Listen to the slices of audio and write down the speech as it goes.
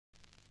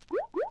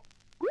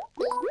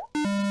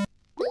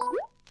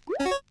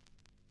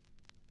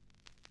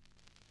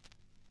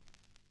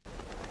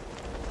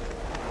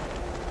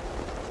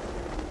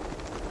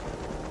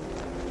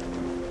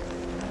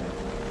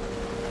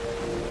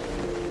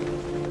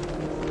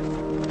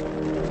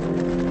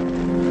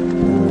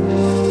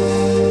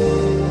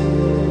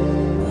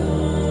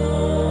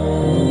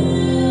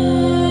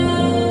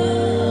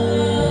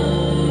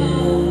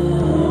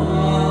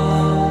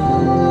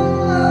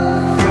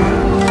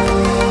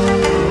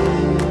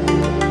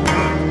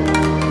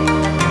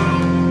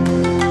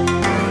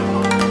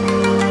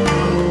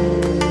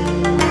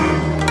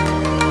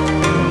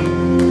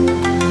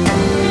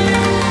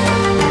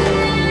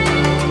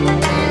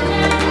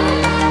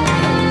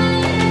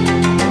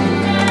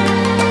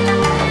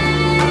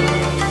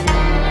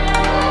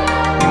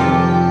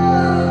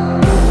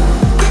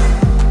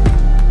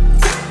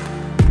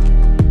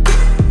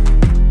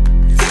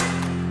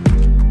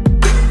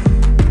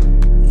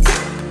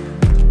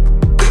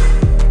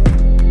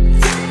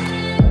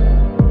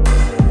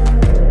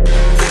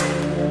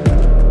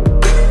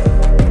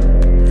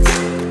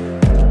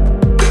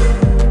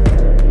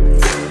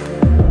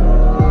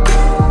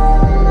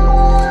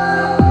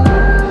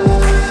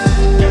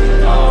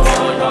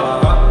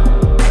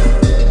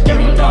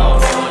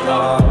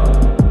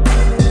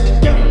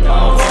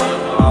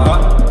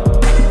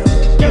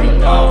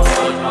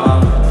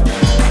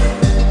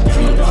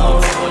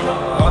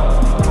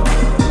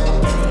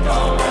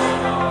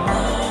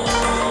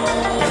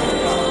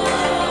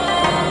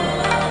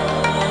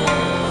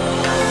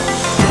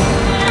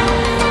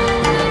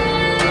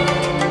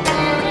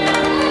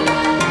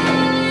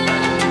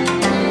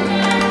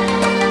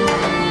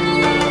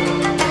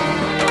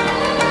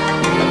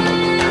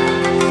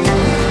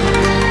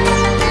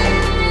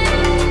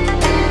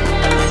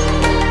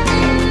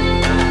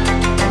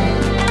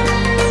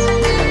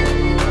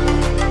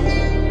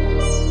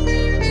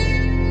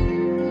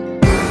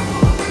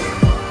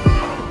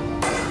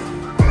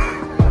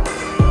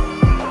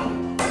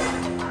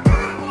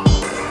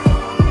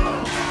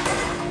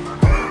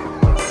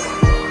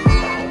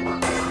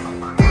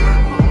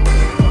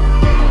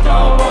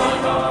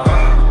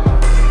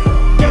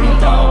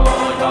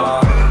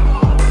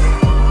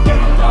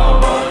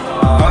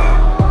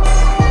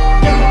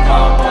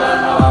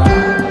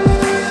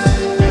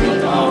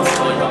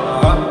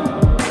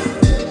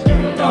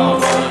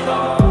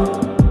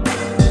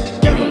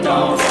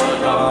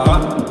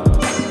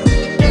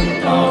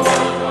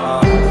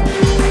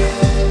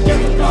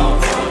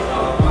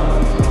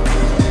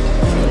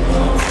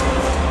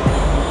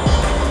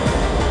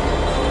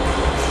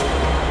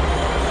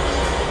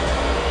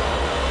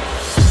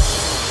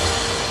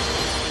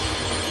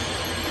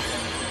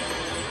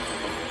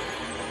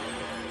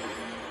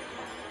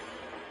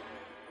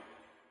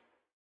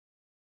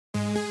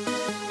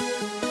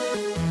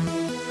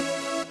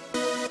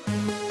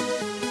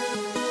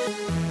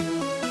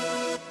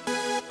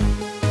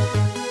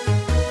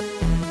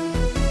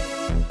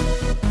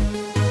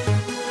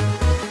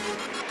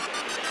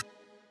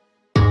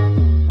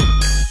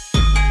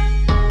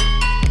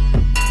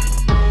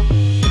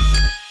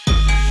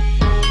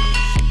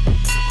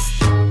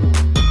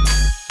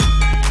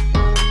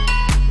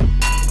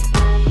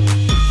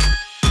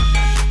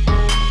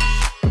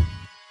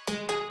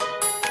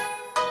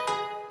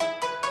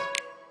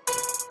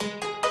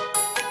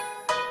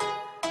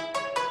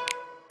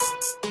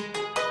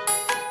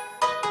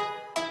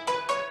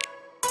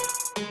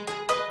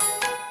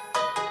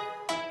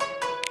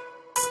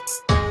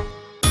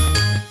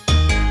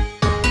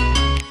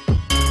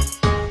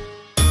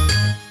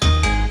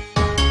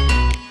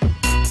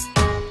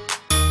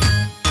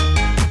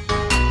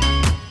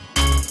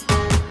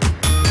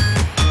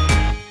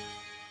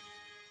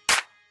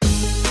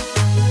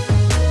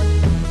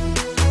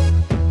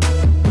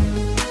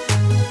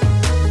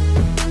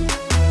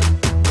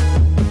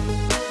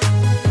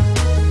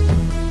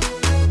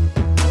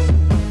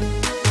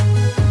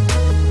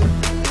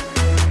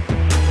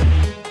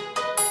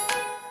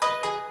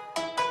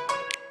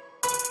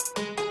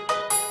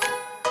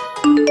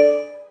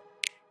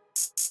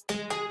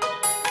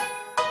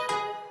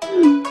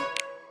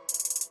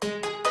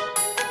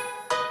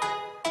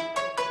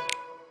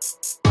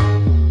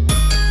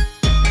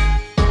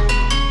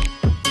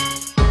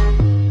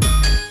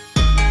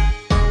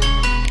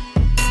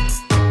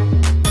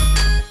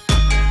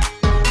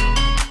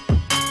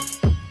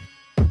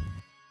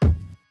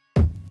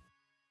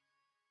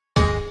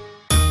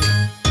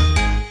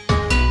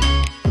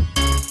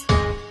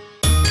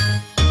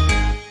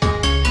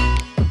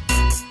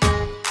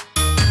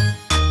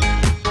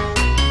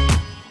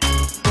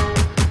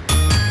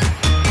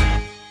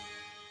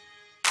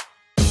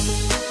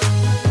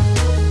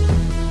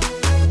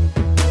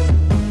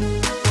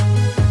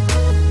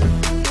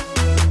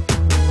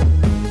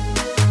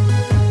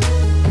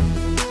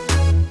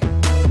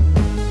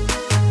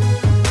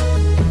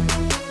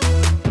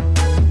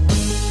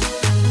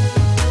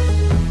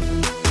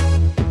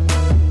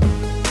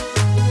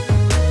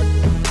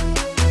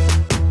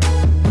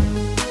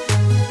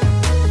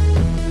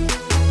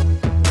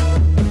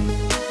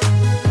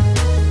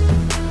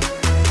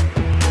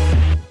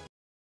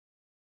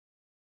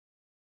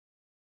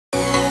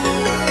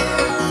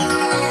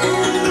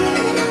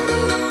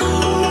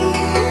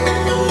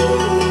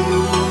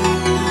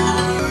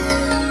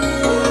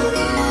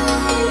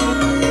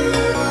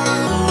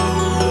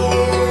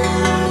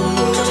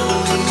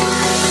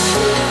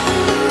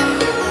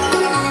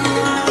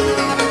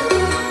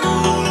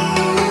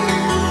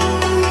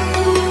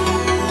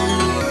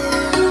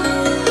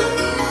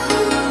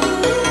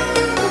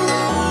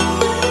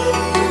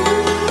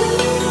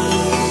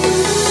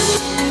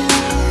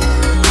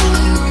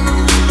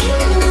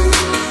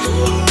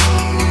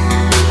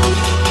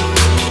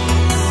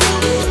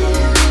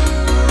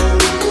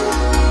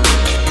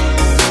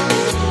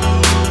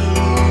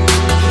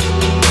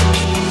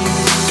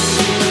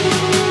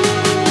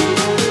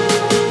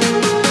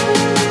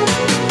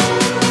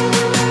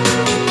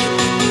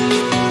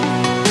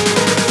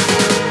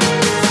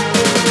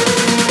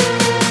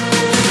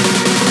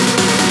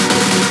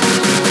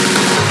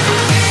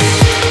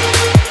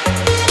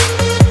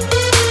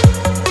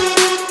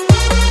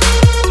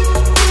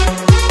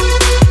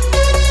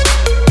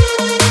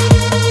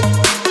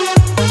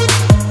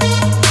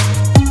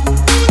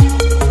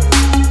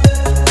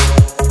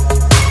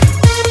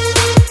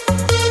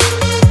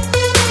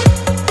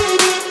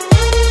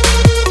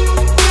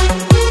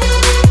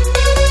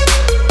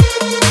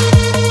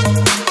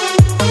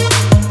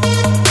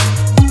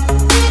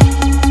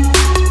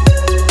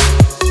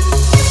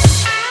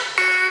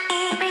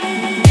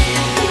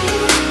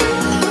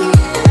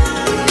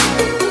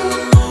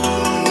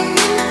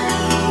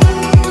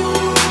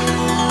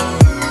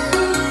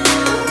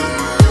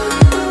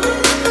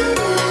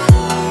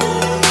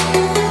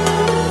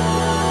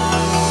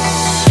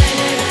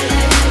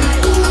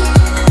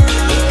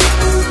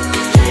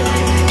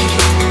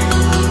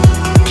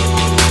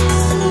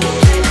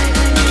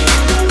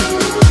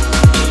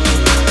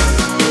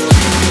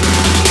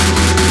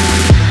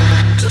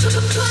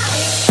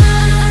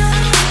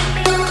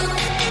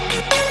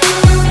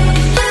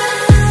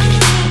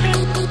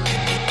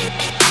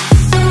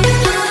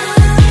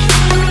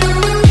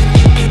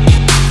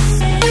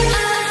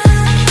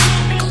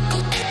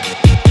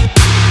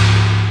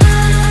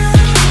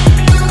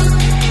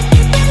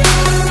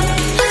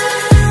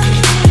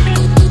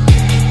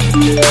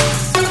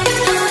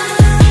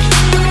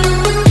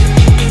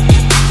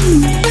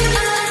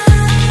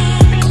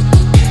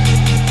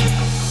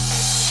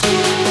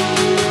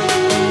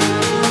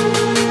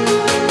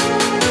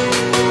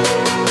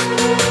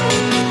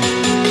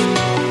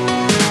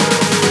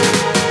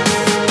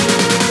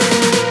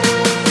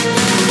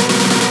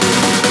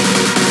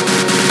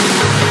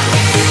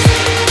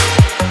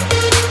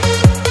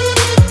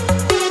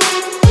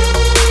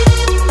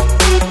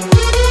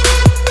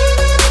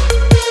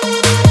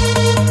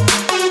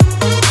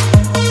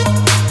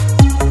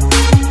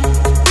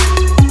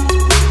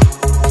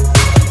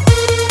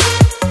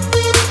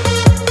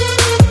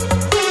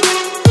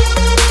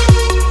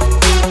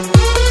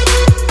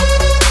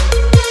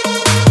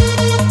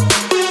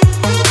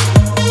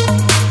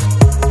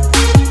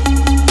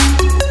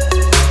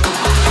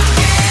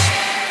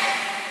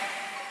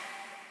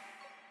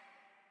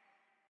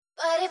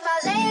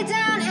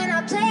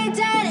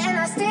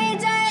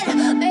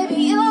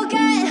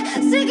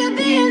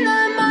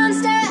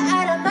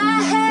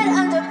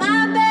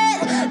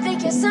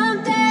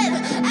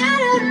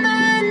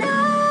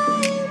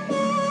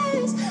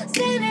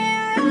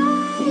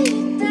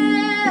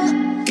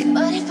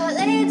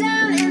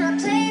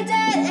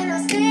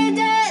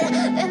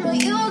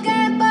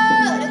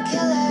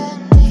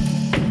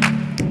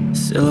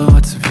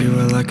Silhouettes of you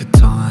are like a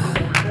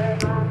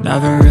taunt.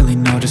 Never really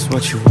know just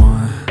what you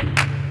want.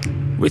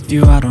 With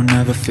you I don't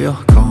ever feel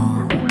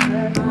calm.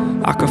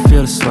 I can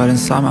feel the sweat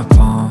inside my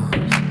palms.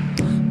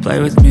 Play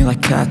with me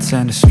like cats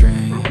and a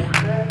string.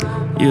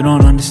 You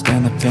don't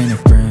understand the pain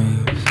it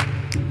brings.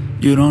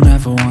 You don't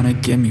ever wanna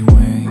give me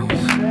wings.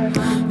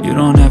 You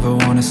don't ever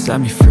wanna set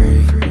me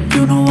free.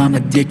 You know I'm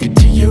addicted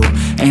to you,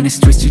 and it's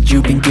twisted,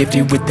 you've been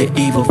gifted with the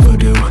evil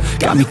voodoo.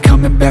 Got me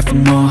coming back for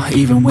more,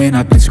 even when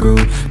I've been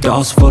screwed.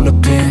 Dolls full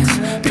of pins,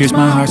 pierce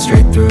my heart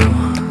straight through.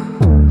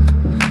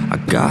 I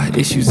got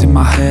issues in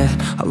my head,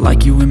 I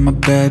like you in my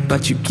bed,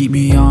 but you keep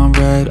me on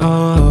red.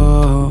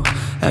 Oh,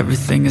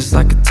 everything is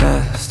like a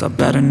test, I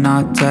better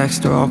not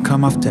text or I'll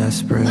come off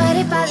desperate. But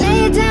if I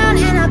lay down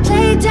and I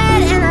play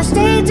dead and I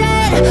stay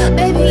dead,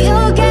 baby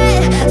you'll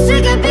get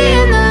sick of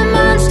being the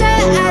monster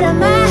out of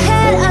my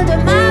head, under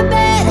my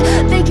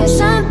bed, thinking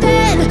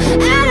something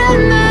out of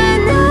my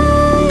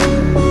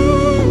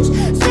nightmares,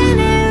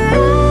 standing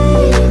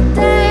right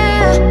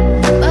there.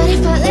 But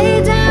if I lay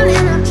down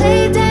and I play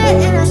dead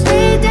and I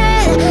stay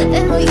dead,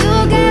 then will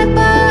you get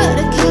bored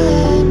of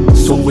killing me?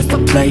 So if I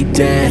play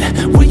dead,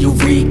 will you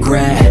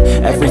regret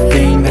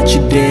everything that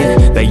you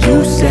did, that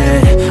you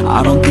said?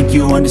 I don't think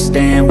you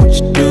understand what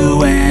you're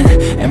doing,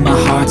 and my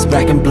heart's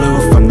black and blue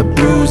from the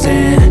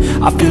bruising.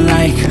 I feel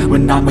like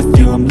when I'm with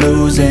you I'm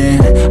losing.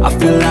 I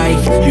feel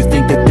like you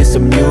think that this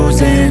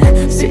amusing,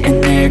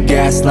 sitting there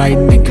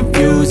gaslighting and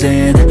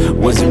confusing.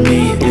 Was it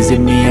me? Is it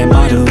me? Am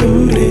I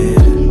deluded?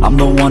 I'm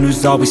the one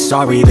who's always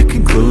sorry, the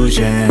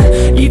conclusion,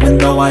 even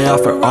though I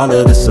offer all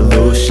of the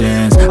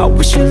solutions. I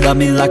wish you loved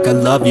me like I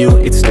love you,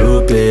 it's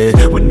stupid.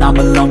 When I'm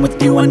alone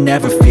with you I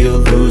never feel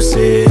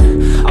lucid.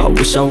 I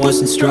wish I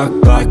wasn't struck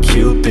by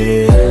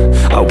Cupid.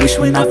 I wish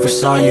when I first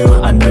saw you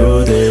I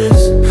knew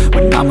this.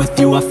 When I'm with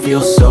you I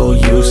feel so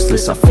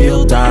useless, I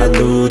feel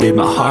diluted,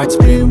 my heart's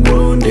been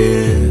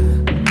wounded.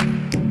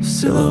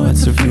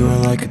 Silhouettes of you are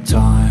like a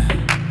taunt.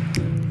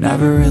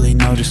 Never really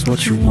know just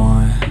what you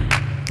want.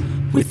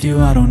 With you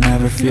I don't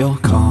ever feel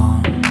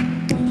calm.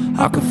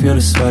 I can feel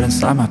the sweat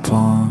inside my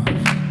palms.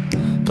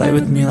 Play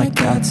with me like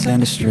cats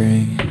and a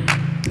string.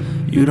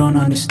 You don't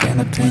understand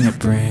the pain it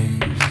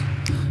brings.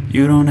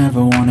 You don't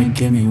ever wanna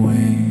give me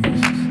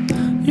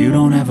wings. You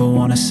don't ever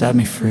wanna set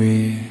me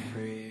free.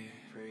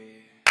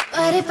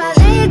 But if I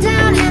lay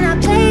down and I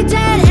play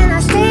dead